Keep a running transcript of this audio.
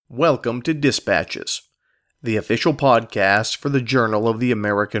Welcome to Dispatches, the official podcast for the Journal of the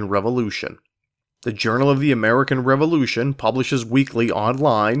American Revolution. The Journal of the American Revolution publishes weekly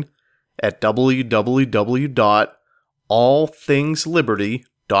online at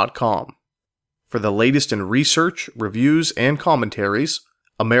www.allthingsliberty.com. For the latest in research, reviews, and commentaries,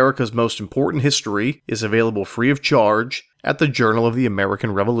 America's most important history is available free of charge at the Journal of the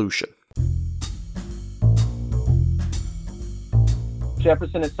American Revolution.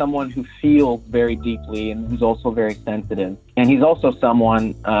 Jefferson is someone who feels very deeply and who's also very sensitive. And he's also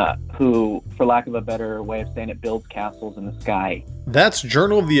someone who, for lack of a better way of saying it, builds castles in the sky. That's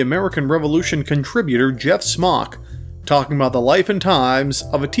Journal of the American Revolution contributor Jeff Smock talking about the life and times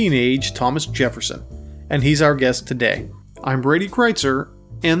of a teenage Thomas Jefferson. And he's our guest today. I'm Brady Kreitzer,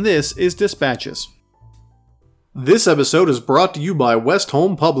 and this is Dispatches. This episode is brought to you by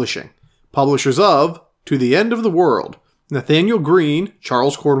Westholme Publishing, publishers of To the End of the World, Nathaniel Green,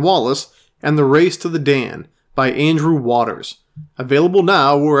 Charles Cornwallis, and The Race to the Dan by Andrew Waters. Available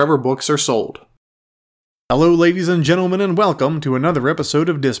now wherever books are sold. Hello, ladies and gentlemen, and welcome to another episode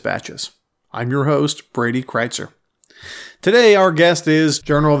of Dispatches. I'm your host, Brady Kreitzer. Today, our guest is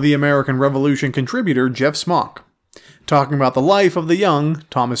Journal of the American Revolution contributor Jeff Smock, talking about the life of the young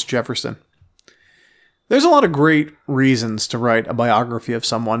Thomas Jefferson. There's a lot of great reasons to write a biography of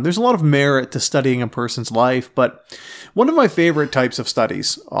someone. There's a lot of merit to studying a person's life, but one of my favorite types of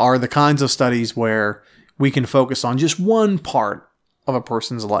studies are the kinds of studies where we can focus on just one part of a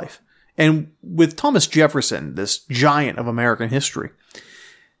person's life. And with Thomas Jefferson, this giant of American history,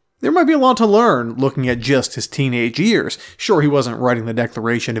 there might be a lot to learn looking at just his teenage years. Sure, he wasn't writing the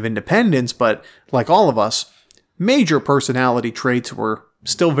Declaration of Independence, but like all of us, major personality traits were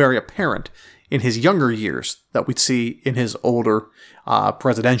still very apparent in his younger years that we'd see in his older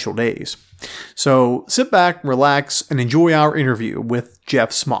presidential days. So sit back, relax, and enjoy our interview with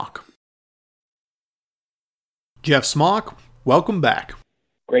Jeff Smock. Jeff Smock, welcome back.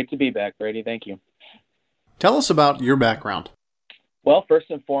 Great to be back, Brady. Thank you. Tell us about your background. Well, first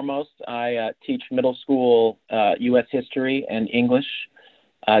and foremost, I teach middle school U.S. history and English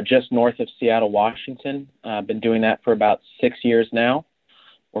just north of Seattle, Washington. I've been doing that for about 6 years now.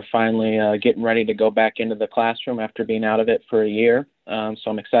 We're finally getting ready to go back into the classroom after being out of it for a year, so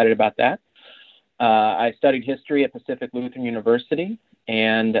I'm excited about that. I studied history at Pacific Lutheran University,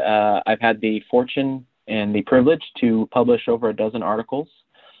 and I've had the fortune and the privilege to publish over a dozen articles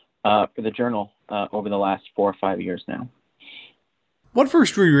for the journal over the last 4 or 5 years now. What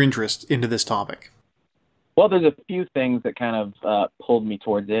first drew your interest into this topic? Well, there's a few things that kind of pulled me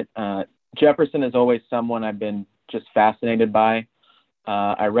towards it. Jefferson is always someone I've been just fascinated by.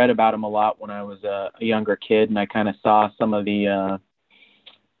 I read about him a lot when I was a younger kid, and I kind of saw some of the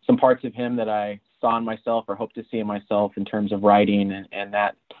some parts of him that I saw in myself or hoped to see in myself in terms of writing and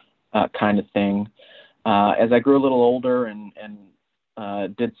that kind of thing. As I grew a little older and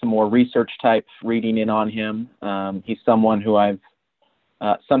did some more research type reading in on him, he's someone who I've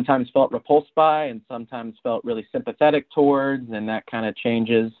sometimes felt repulsed by and sometimes felt really sympathetic towards, and that kind of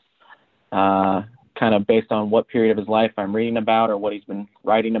changes kind of based on what period of his life I'm reading about or what he's been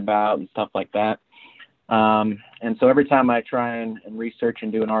writing about and stuff like that. And so every time I try and research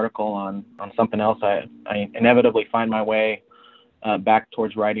and do an article on something else, I inevitably find my way back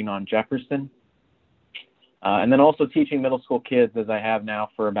towards writing on Jefferson. And then also teaching middle school kids, as I have now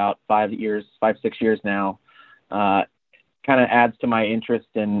for about 5, 6 years now, kind of adds to my interest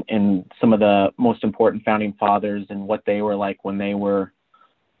in some of the most important founding fathers and what they were like when they were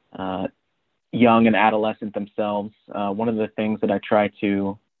young and adolescent themselves. One of the things that I try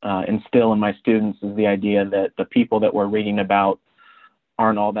to instill in my students is the idea that the people that we're reading about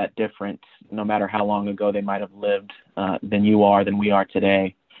aren't all that different, no matter how long ago they might have lived than we are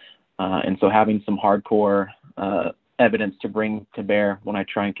today. And so having some hardcore evidence to bring to bear when I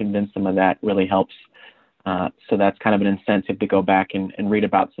try and convince them of that really helps. So that's kind of an incentive to go back and read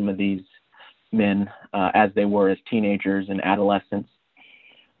about some of these men as they were as teenagers and adolescents.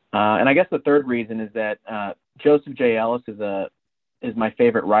 And I guess the third reason is that Joseph J. Ellis is my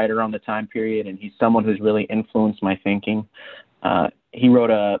favorite writer on the time period, and he's someone who's really influenced my thinking. He wrote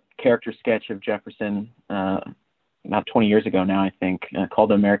a character sketch of Jefferson about 20 years ago now, I think,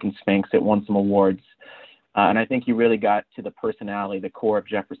 called The American Sphinx. It won some awards. And I think he really got to the personality, the core of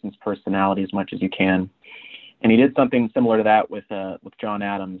Jefferson's personality as much as you can. And he did something similar to that with John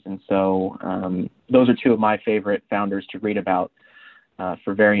Adams. And so those are two of my favorite founders to read about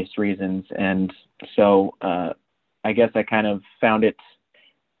for various reasons. And so I guess I kind of found it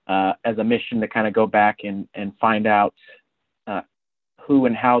as a mission to kind of go back and find out who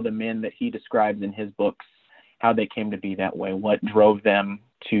and how the men that he describes in his books how they came to be that way, what drove them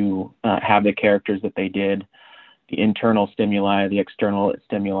to have the characters that they did, the internal stimuli, the external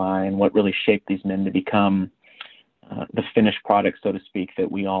stimuli, and what really shaped these men to become the finished product, so to speak, that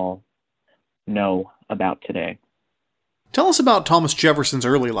we all know about today. Tell us about Thomas Jefferson's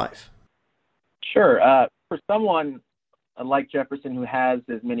early life. Sure. For someone like Jefferson, who has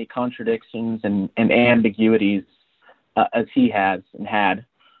as many contradictions and ambiguities as he has and had,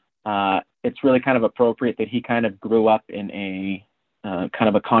 it's really kind of appropriate that he kind of grew up in a kind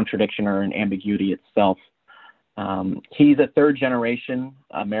of a contradiction or an ambiguity itself. He's a third generation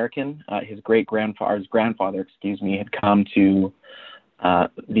American. His grandfather, had come to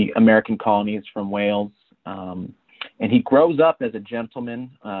the American colonies from Wales. And he grows up as a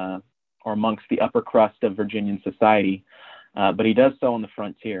gentleman or amongst the upper crust of Virginian society, but he does so on the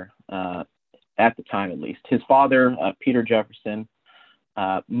frontier, at the time at least. His father, Peter Jefferson,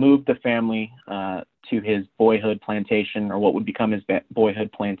 moved the family to his boyhood plantation, or what would become his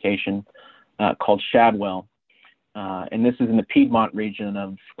boyhood plantation, called Shadwell. And this is in the Piedmont region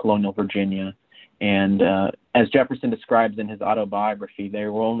of colonial Virginia. And as Jefferson describes in his autobiography, they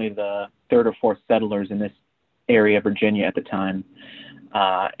were only the third or fourth settlers in this area of Virginia at the time.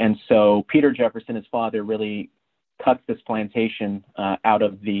 And so Peter Jefferson, his father, really cuts this plantation out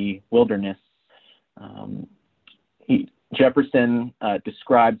of the wilderness. Jefferson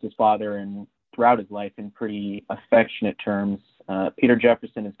describes his father and throughout his life in pretty affectionate terms. Peter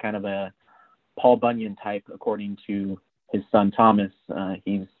Jefferson is kind of a Paul Bunyan type, according to his son Thomas.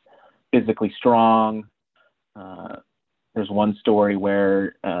 He's physically strong. There's one story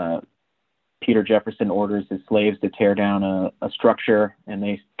where Peter Jefferson orders his slaves to tear down a structure, and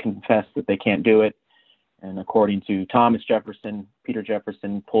they confess that they can't do it. And according to Thomas Jefferson, Peter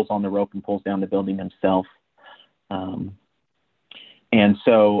Jefferson pulls on the rope and pulls down the building himself. And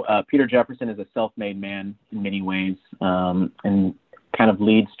so Peter Jefferson is a self-made man in many ways, and kind of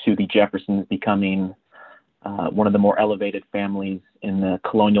leads to the Jeffersons becoming one of the more elevated families in the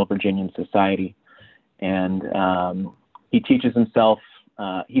colonial Virginian society. And he teaches himself,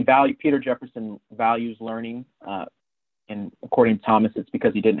 Peter Jefferson values learning, and according to Thomas, it's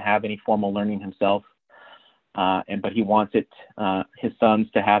because he didn't have any formal learning himself, but he wants his sons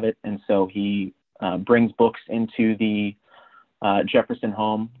to have it, and so he brings books into the Jefferson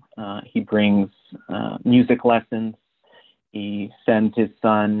home. He brings music lessons. He sends his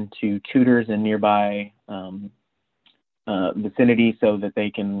son to tutors in nearby vicinity so that they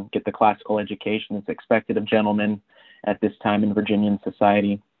can get the classical education that's expected of gentlemen at this time in Virginian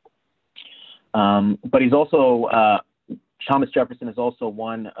society. But he's also, Thomas Jefferson is also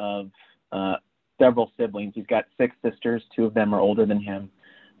one of several siblings. He's got 6 sisters. 2 of them are older than him,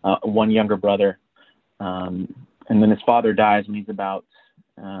 1 younger brother. And then his father dies when he's about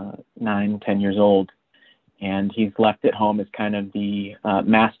 9-10 years old. And he's left at home as kind of the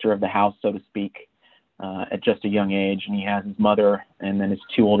master of the house, so to speak, at just a young age. And he has his mother and then his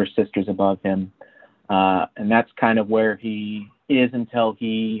 2 older sisters above him. And that's kind of where he is until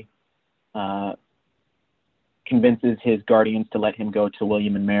he convinces his guardians to let him go to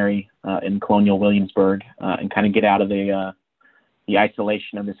William and Mary in colonial Williamsburg and kind of get out of the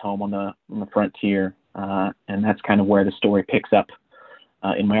isolation of his home on the frontier. And that's kind of where the story picks up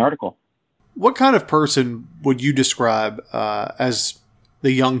in my article. What kind of person would you describe as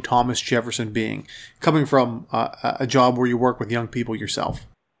the young Thomas Jefferson being, coming from a job where you work with young people yourself?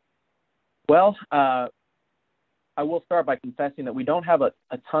 Well, I will start by confessing that we don't have a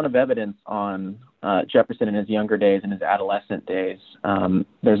ton of evidence on Jefferson in his younger days and his adolescent days.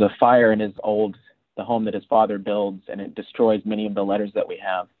 There's a fire in the home that his father builds, and it destroys many of the letters that we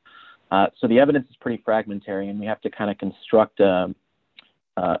have. So the evidence is pretty fragmentary, and we have to kind of construct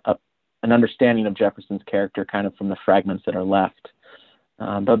an understanding of Jefferson's character kind of from the fragments that are left.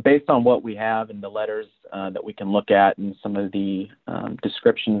 But based on what we have in the letters that we can look at and some of the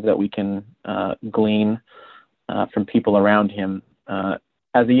descriptions that we can glean from people around him,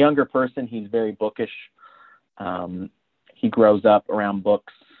 as a younger person, he's very bookish. He grows up around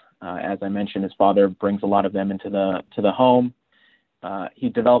books. As I mentioned, his father brings a lot of them into the home. He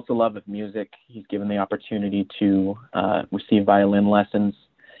develops a love of music. He's given the opportunity to receive violin lessons,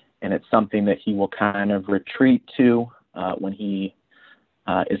 and it's something that he will kind of retreat to when he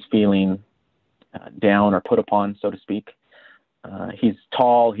is feeling down or put upon, so to speak. He's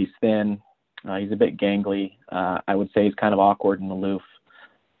tall, he's thin, he's a bit gangly. I would say he's kind of awkward and aloof.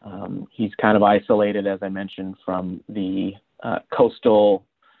 He's kind of isolated, as I mentioned, from the coastal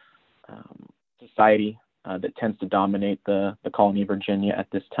society that tends to dominate the colony of Virginia at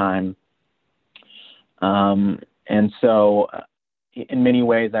this time. And so in many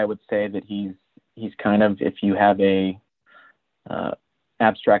ways, I would say that he's he's kind of, if you have a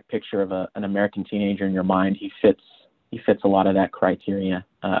abstract picture of an American teenager in your mind, he fits a lot of that criteria.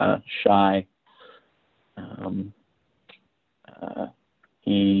 Shy.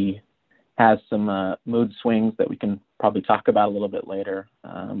 He has some mood swings that we can probably talk about a little bit later.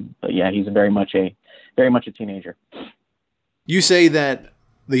 But yeah, he's very much a teenager. You say that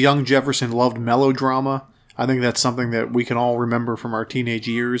the young Jefferson loved melodrama. I think that's something that we can all remember from our teenage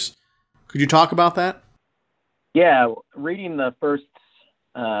years. Could you talk about that? Yeah, reading the first,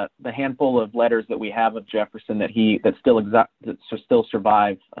 the handful of letters that we have of Jefferson that still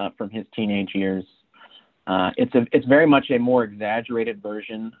survive from his teenage years. It's very much a more exaggerated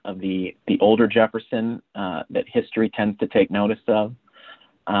version of the older Jefferson that history tends to take notice of.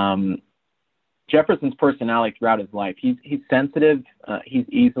 Jefferson's personality throughout his life, he's sensitive, he's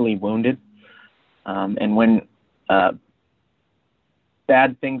easily wounded, and when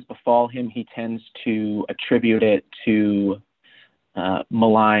bad things befall him, he tends to attribute it to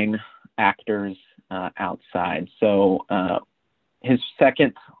malign actors outside. So his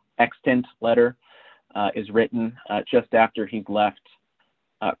second extant letter is written just after he's left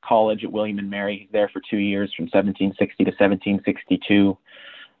college at William and Mary. He's there for 2 years, from 1760 to 1762.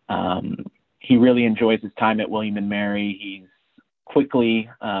 He really enjoys his time at William and Mary. He's quickly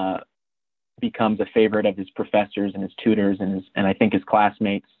becomes a favorite of his professors and his tutors and I think his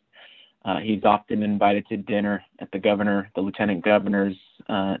classmates. He's often invited to dinner at the lieutenant governor's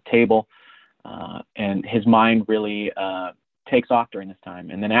table, and his mind really takes off during this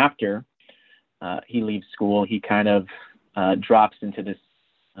time. And then after he leaves school, he kind of drops into this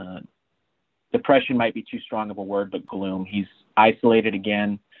depression might be too strong of a word, but gloom. He's isolated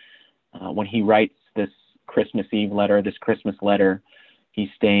again. When he writes this Christmas letter, he's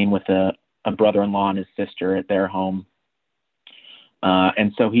staying with a brother-in-law and his sister at their home.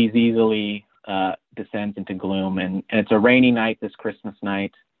 And so he's easily descends into gloom. And it's a rainy night, this Christmas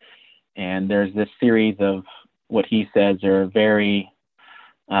night. And there's this series of what he says are very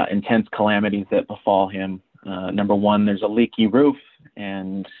intense calamities that befall him. Number one, there's a leaky roof,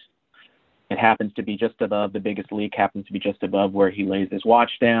 and it happens to be just above, the biggest leak happens to be just above where he lays his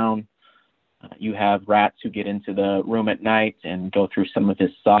watch down. You have rats who get into the room at night and go through some of his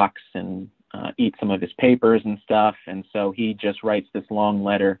socks and eat some of his papers and stuff. And so he just writes this long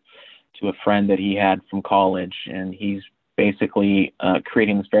letter to a friend that he had from college. And he's basically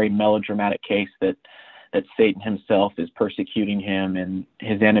creating this very melodramatic case that Satan himself is persecuting him, and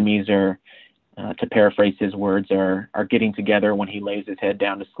his enemies are, to paraphrase his words, are getting together when he lays his head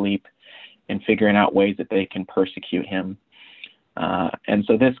down to sleep and figuring out ways that they can persecute him. And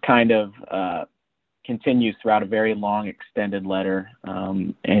so this kind of continues throughout a very long, extended letter.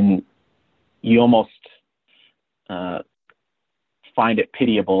 And you almost find it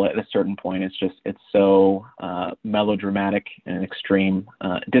pitiable at a certain point. It's so melodramatic and extreme,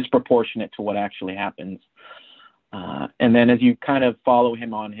 disproportionate to what actually happens. And then as you kind of follow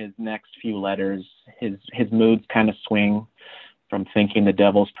him on his next few letters, his moods kind of swing from thinking the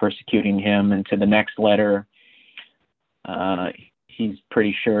devil's persecuting him into the next letter. He's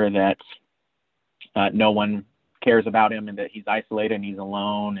pretty sure that no one cares about him and that he's isolated and he's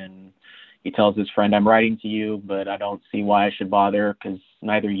alone. And he tells his friend, "I'm writing to you, but I don't see why I should bother, because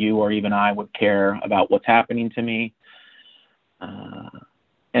neither you or even I would care about what's happening to me."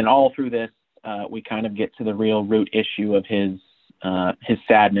 And all through this, we kind of get to the real root issue of his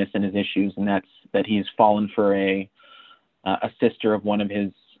sadness and his issues, and that's that he's fallen for a sister of one of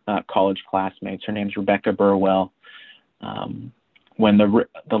his college classmates. Her name's Rebecca Burwell. When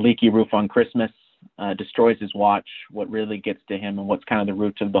the leaky roof on Christmas destroys his watch, what really gets to him and what's kind of the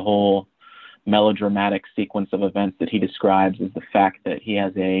root of the whole melodramatic sequence of events that he describes is the fact that he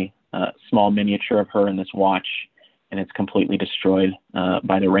has a small miniature of her in this watch, and it's completely destroyed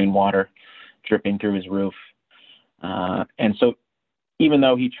by the rainwater dripping through his roof. And so even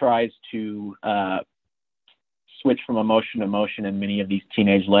though he tries to switch from emotion to emotion in many of these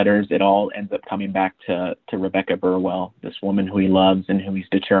teenage letters, it all ends up coming back to Rebecca Burwell, this woman who he loves and who he's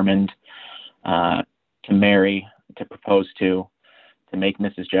determined to marry, to propose to make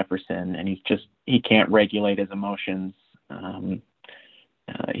Mrs. Jefferson. And he can't regulate his emotions.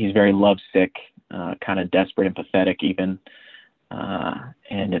 He's very lovesick, kind of desperate and pathetic even.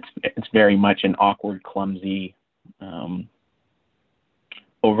 And it's very much an awkward, clumsy,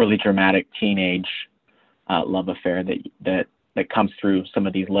 overly dramatic teenage love affair that comes through some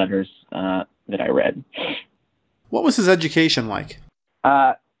of these letters that I read. What was his education like?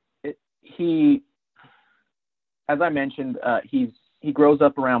 He, as I mentioned, he grows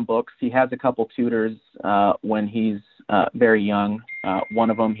up around books. He has a couple tutors when he's very young. One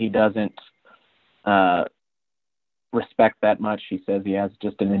of them he doesn't respect that much. He says he has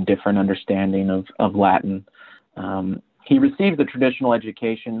just an indifferent understanding of Latin. He received the traditional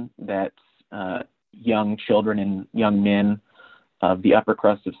education that young children and young men of the upper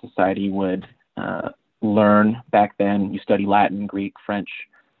crust of society would learn back then. You study Latin, Greek, French,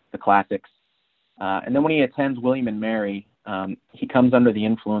 the classics. And then when he attends William and Mary, he comes under the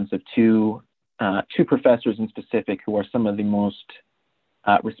influence of two professors in specific who are some of the most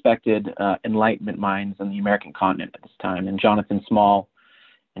respected Enlightenment minds on the American continent at this time, and Jonathan Small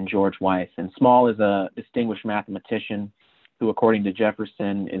and George Wythe. And Small is a distinguished mathematician who, according to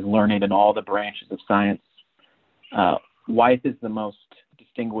Jefferson, is learned in all the branches of science. Wythe is the most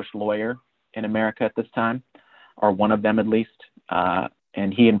distinguished lawyer in America at this time, or one of them at least,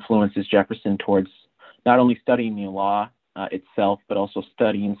 and he influences Jefferson towards not only studying the law itself, but also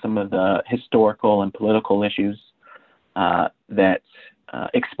studying some of the historical and political issues that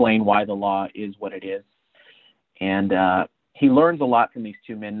explain why the law is what it is. And he learns a lot from these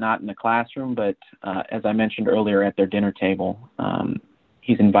two men, not in the classroom, but as I mentioned earlier, at their dinner table.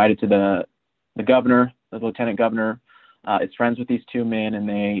 He's invited to the governor, the lieutenant governor, is friends with these two men, and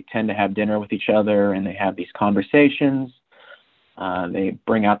they tend to have dinner with each other, and they have these conversations. They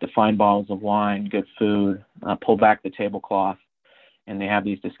bring out the fine bottles of wine, good food, pull back the tablecloth, and they have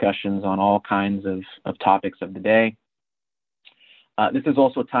these discussions on all kinds of topics of the day. This is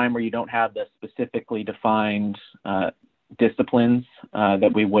also a time where you don't have the specifically defined disciplines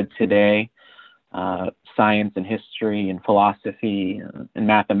that we would today, science and history and philosophy and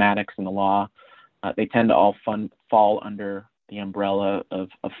mathematics and the law. They tend to all fall under the umbrella of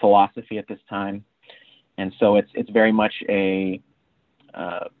philosophy at this time. And so it's very much a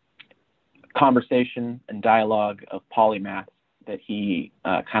conversation and dialogue of polymath that he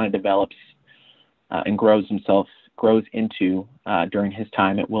kind of develops and grows into during his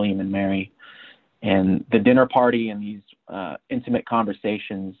time at William and Mary. And the dinner party and these intimate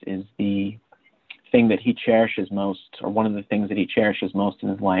conversations is the thing that he cherishes most, or one of the things that he cherishes most in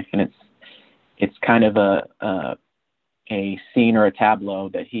his life. And it's kind of a scene or a tableau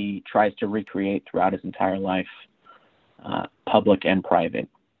that he tries to recreate throughout his entire life, public and private.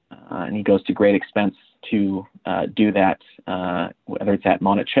 And he goes to great expense to do that, whether it's at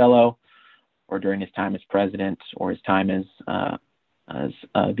Monticello or during his time as president or his time as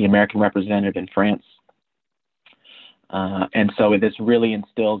the American representative in France. And so this really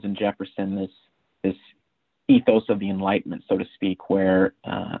instills in Jefferson this ethos of the Enlightenment, so to speak, where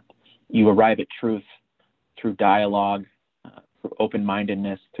you arrive at truth through dialogue, through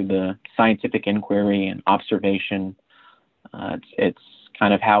open-mindedness, through the scientific inquiry and observation. It's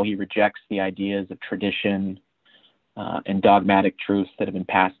kind of how he rejects the ideas of tradition and dogmatic truths that have been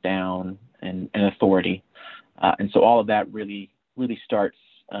passed down and authority. And so all of that really starts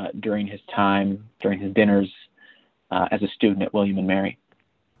during his time, during his dinners as a student at William and Mary.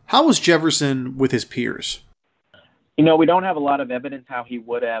 How was Jefferson with his peers? We don't have a lot of evidence how he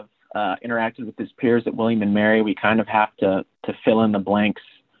would have interacted with his peers at William and Mary. We kind of have to fill in the blanks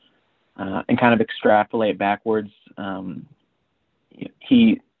and kind of extrapolate backwards.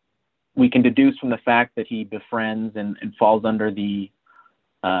 We can deduce from the fact that he befriends and falls under the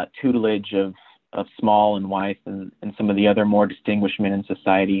tutelage of Small and Wythe and some of the other more distinguished men in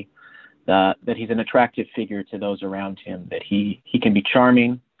society, that he's an attractive figure to those around him, that he can be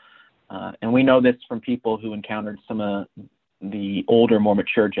charming. And we know this from people who encountered some of the older, more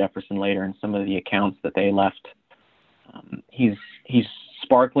mature Jefferson later and some of the accounts that they left. He's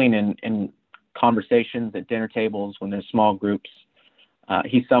sparkling in conversations at dinner tables when there's small groups.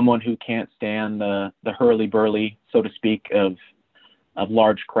 He's someone who can't stand the hurly-burly, so to speak, of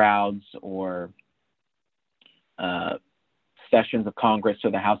large crowds or sessions of Congress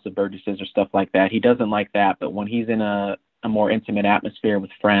or the House of Burgesses or stuff like that. He doesn't like that, but when he's in a more intimate atmosphere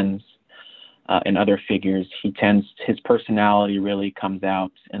with friends and other figures, his personality really comes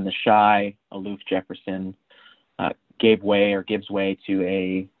out, and the shy, aloof Jefferson gives way to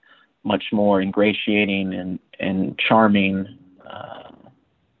a much more ingratiating and charming,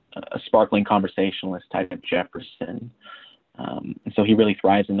 a sparkling conversationalist type of Jefferson. And so he really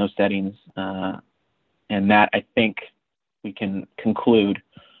thrives in those settings. And that, I think, we can conclude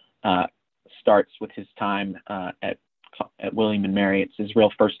starts with his time at William and Mary. It's his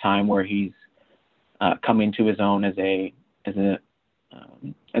real first time where he's coming to his own as an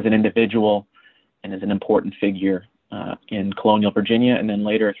individual and as an important figure in colonial Virginia, and then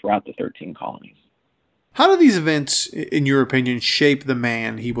later throughout the 13 colonies. How do these events, in your opinion, shape the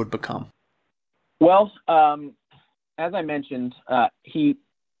man he would become? Well, as I mentioned,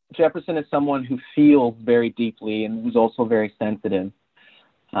 Jefferson is someone who feels very deeply and who's also very sensitive.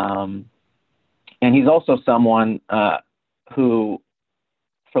 And he's also someone who,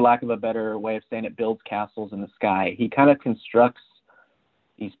 for lack of a better way of saying it, builds castles in the sky. He kind of constructs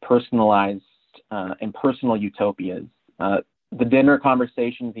these personalized and personal utopias. The dinner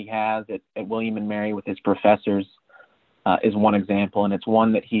conversations he has at William and Mary with his professors is one example, and it's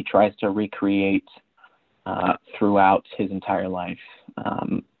one that he tries to recreate throughout his entire life.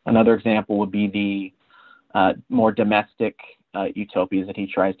 Another example would be the more domestic utopias that he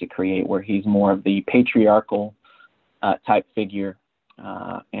tries to create, where he's more of the patriarchal type figure,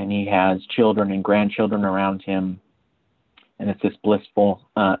 and he has children and grandchildren around him, and it's this blissful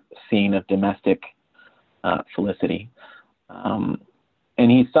scene of domestic felicity.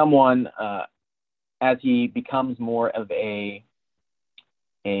 And he's someone, as he becomes more of a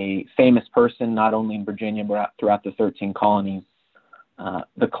famous person, not only in Virginia, but throughout the 13 colonies,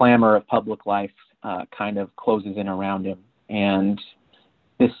 the clamor of public life kind of closes in around him. And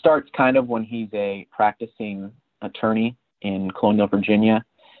this starts kind of when he's a practicing attorney in colonial Virginia.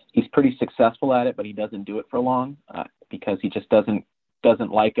 He's pretty successful at it, but he doesn't do it for long because he just doesn't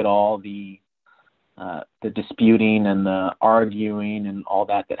like at all the disputing and the arguing and all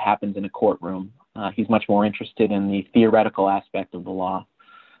that happens in a courtroom. He's much more interested in the theoretical aspect of the law.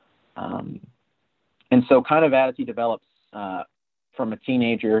 And so kind of as he develops from a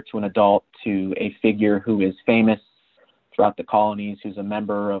teenager to an adult to a figure who is famous throughout the colonies, who's a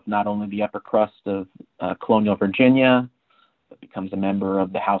member of not only the upper crust of colonial Virginia, but becomes a member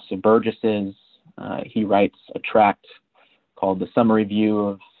of the House of Burgesses. He writes a tract called The Summary View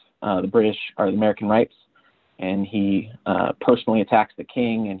of the British or the American Rights, and he personally attacks the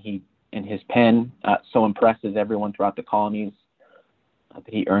king, and his pen so impresses everyone throughout the colonies that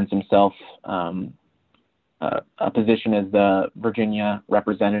he earns himself a position as the Virginia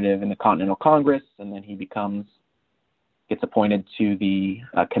representative in the Continental Congress, and then he gets appointed to the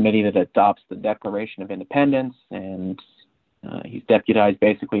committee that adopts the Declaration of Independence, and he's deputized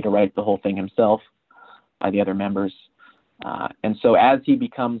basically to write the whole thing himself by the other members. And so as he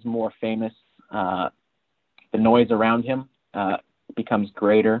becomes more famous, the noise around him becomes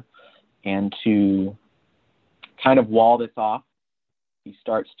greater, and to kind of wall this off, he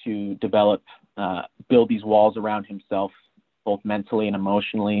starts to build these walls around himself, both mentally and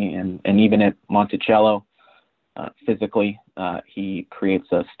emotionally, and even at Monticello, physically. He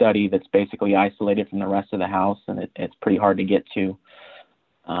creates a study that's basically isolated from the rest of the house, and it's pretty hard to get to.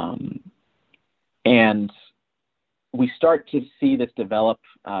 And we start to see this develop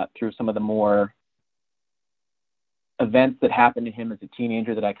through some of the more events that happened to him as a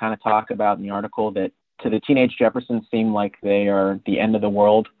teenager that I kind of talk about in the article, that to the teenage Jefferson seem like they are the end of the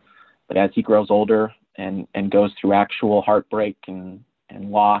world. But as he grows older and goes through actual heartbreak and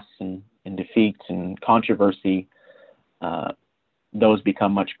loss and defeat and controversy, those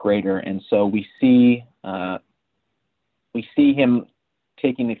become much greater. And so we see him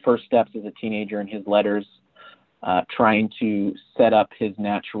taking the first steps as a teenager in his letters, trying to set up his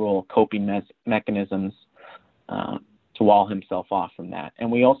natural coping mechanisms to wall himself off from that.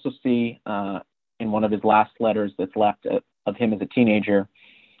 And we also see in one of his last letters that's left of him as a teenager,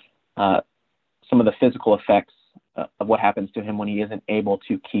 some of the physical effects of what happens to him when he isn't able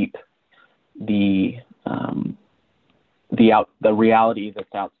to keep the reality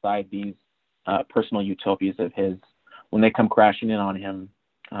that's outside these personal utopias of his. When they come crashing in on him,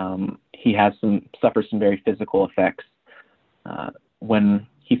 he suffers some very physical effects. When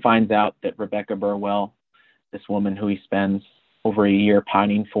he finds out that Rebecca Burwell, this woman who he spends over a year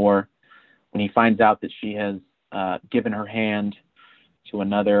pining for, when he finds out that she has given her hand to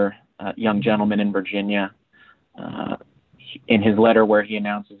another young gentleman in Virginia, in his letter where he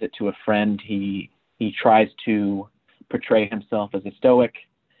announces it to a friend, he tries to portray himself as a stoic.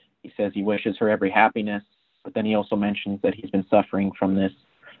 He says he wishes her every happiness, but then he also mentions that he's been suffering from this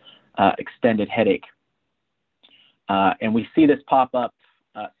extended headache. And we see this pop up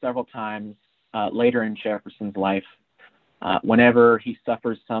several times later in Jefferson's life. Whenever he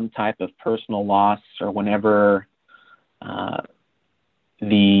suffers some type of personal loss, or whenever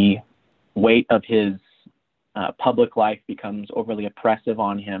the weight of his public life becomes overly oppressive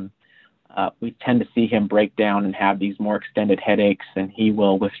on him, we tend to see him break down and have these more extended headaches, and he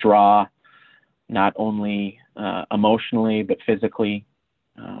will withdraw not only emotionally but physically.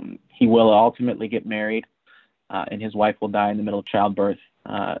 He will ultimately get married, and his wife will die in the middle of childbirth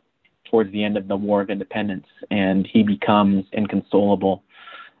towards the end of the War of Independence, and he becomes inconsolable.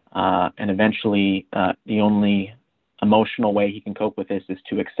 And eventually, the only emotional way he can cope with this is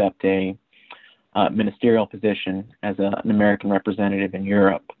to accept a ministerial position as an American representative in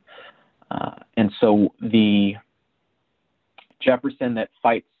Europe. And so the Jefferson that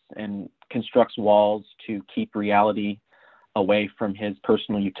fights and constructs walls to keep reality away from his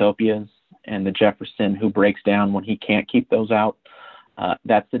personal utopias, and the Jefferson who breaks down when he can't keep those out.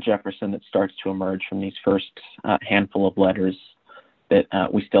 That's the Jefferson that starts to emerge from these first handful of letters that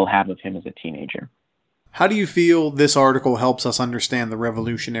we still have of him as a teenager. How do you feel this article helps us understand the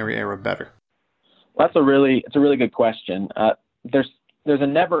Revolutionary Era better? Well, it's a really good question. There's a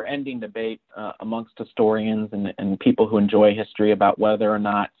never-ending debate amongst historians and people who enjoy history about whether or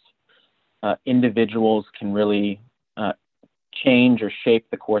not individuals can really change or shape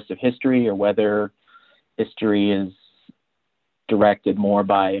the course of history, or whether history is directed more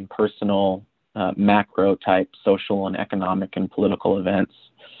by impersonal, macro-type social and economic and political events.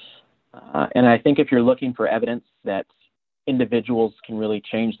 And I think if you're looking for evidence that individuals can really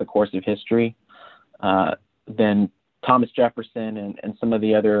change the course of history, then Thomas Jefferson and some of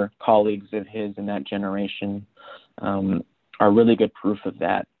the other colleagues of his in that generation are really good proof of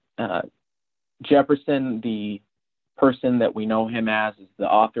that. Jefferson, the person that we know him as, is the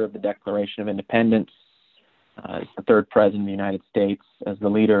author of the Declaration of Independence, is the third president of the United States, as the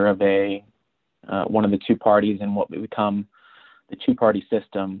leader of one of the two parties in what would become the two-party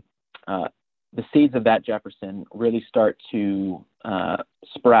system. The seeds of that Jefferson really start to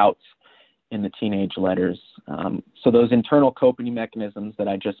sprout in the teenage letters. So those internal coping mechanisms that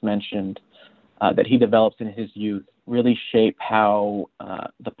I just mentioned, that he develops in his youth, really shape how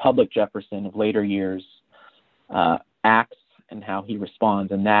the public Jefferson of later years acts and how he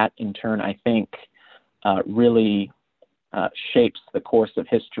responds. And that, in turn, I think, really shapes the course of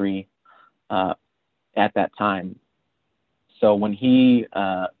history at that time. So when he,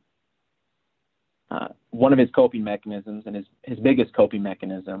 one of his coping mechanisms, and his biggest coping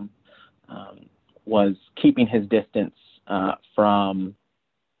mechanism, was keeping his distance from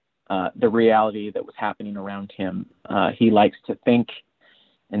the reality that was happening around him. He likes to think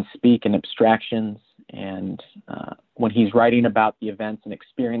and speak in abstractions, and when he's writing about the events and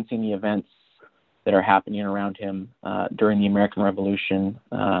experiencing the events that are happening around him during the American Revolution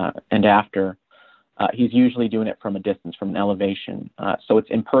and after, he's usually doing it from a distance, from an elevation. So it's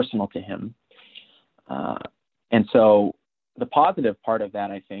impersonal to him. And so the positive part of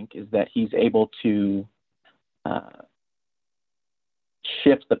that, I think, is that he's able to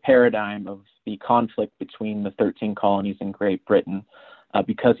shift the paradigm of the conflict between the 13 colonies in Great Britain,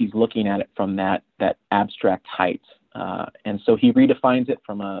 because he's looking at it from that abstract height. And so he redefines it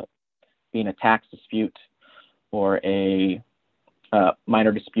from being a tax dispute or a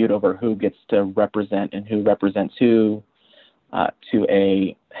minor dispute over who gets to represent and who represents who, to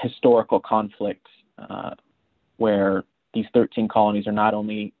a historical conflict where these 13 colonies are not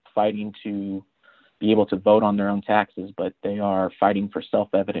only fighting to be able to vote on their own taxes, but they are fighting for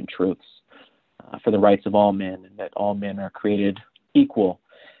self-evident truths, for the rights of all men, and that all men are created equal.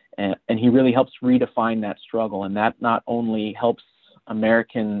 And he really helps redefine that struggle. And that not only helps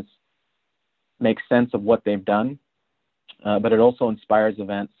Americans make sense of what they've done, but it also inspires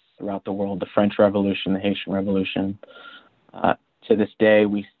events throughout the world. The French Revolution, the Haitian Revolution. To this day,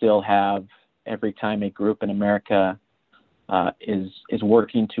 we still have, every time a group in America is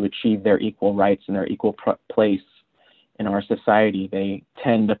working to achieve their equal rights and their equal place in our society, they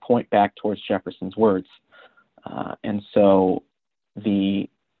tend to point back towards Jefferson's words. And so the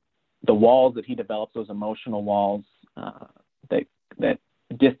walls that he develops, those emotional walls that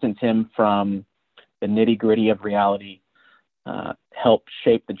distance him from the nitty-gritty of reality, help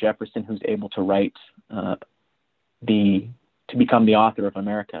shape the Jefferson who's able to write, to become the author of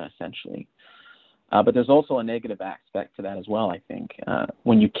America, essentially. But there's also a negative aspect to that as well, I think.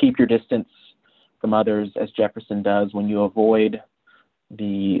 When you keep your distance from others, as Jefferson does, when you avoid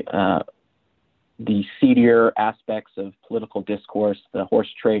the seedier aspects of political discourse, the horse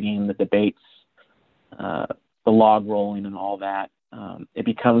trading, the debates, the log rolling and all that, it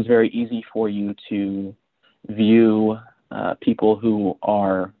becomes very easy for you to view people who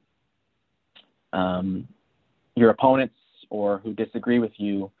are your opponents or who disagree with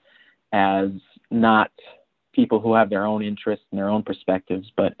you as not people who have their own interests and their own perspectives,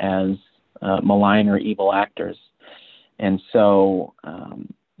 but as malign or evil actors. And so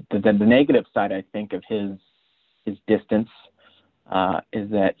the negative side, I think, of his distance is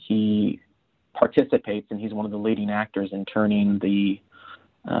that he participates, and he's one of the leading actors in turning the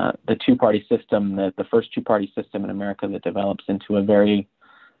two-party system, the first two-party system in America that develops, into a very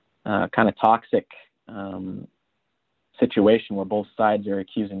kind of toxic situation where both sides are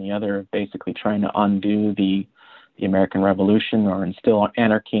accusing the other of basically trying to undo the American Revolution or instill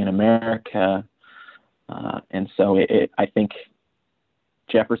anarchy in America. And so I think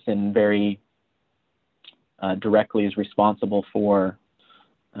Jefferson very directly is responsible for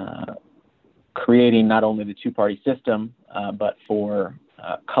creating not only the two-party system, but for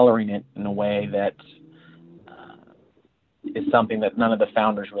coloring it in a way that is something that none of the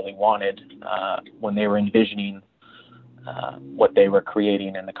founders really wanted when they were envisioning what they were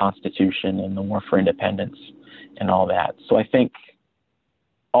creating in the Constitution and the War for Independence and all that. So I think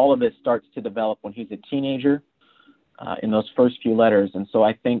all of this starts to develop when he's a teenager in those first few letters. And so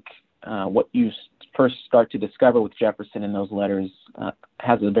I think what you first start to discover with Jefferson in those letters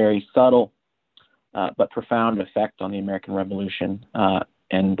has a very subtle but profound effect on the American Revolution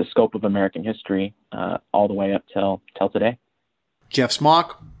and the scope of American history all the way up till today. Jeff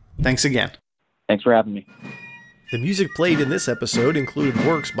Smock, thanks again. Thanks for having me. The music played in this episode included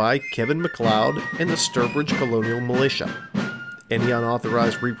works by Kevin MacLeod and the Sturbridge Colonial Militia. Any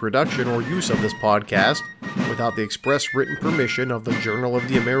unauthorized reproduction or use of this podcast, without the express written permission of the Journal of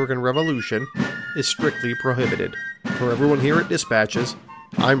the American Revolution, is strictly prohibited. For everyone here at Dispatches,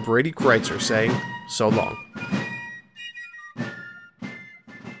 I'm Brady Kreitzer saying so long.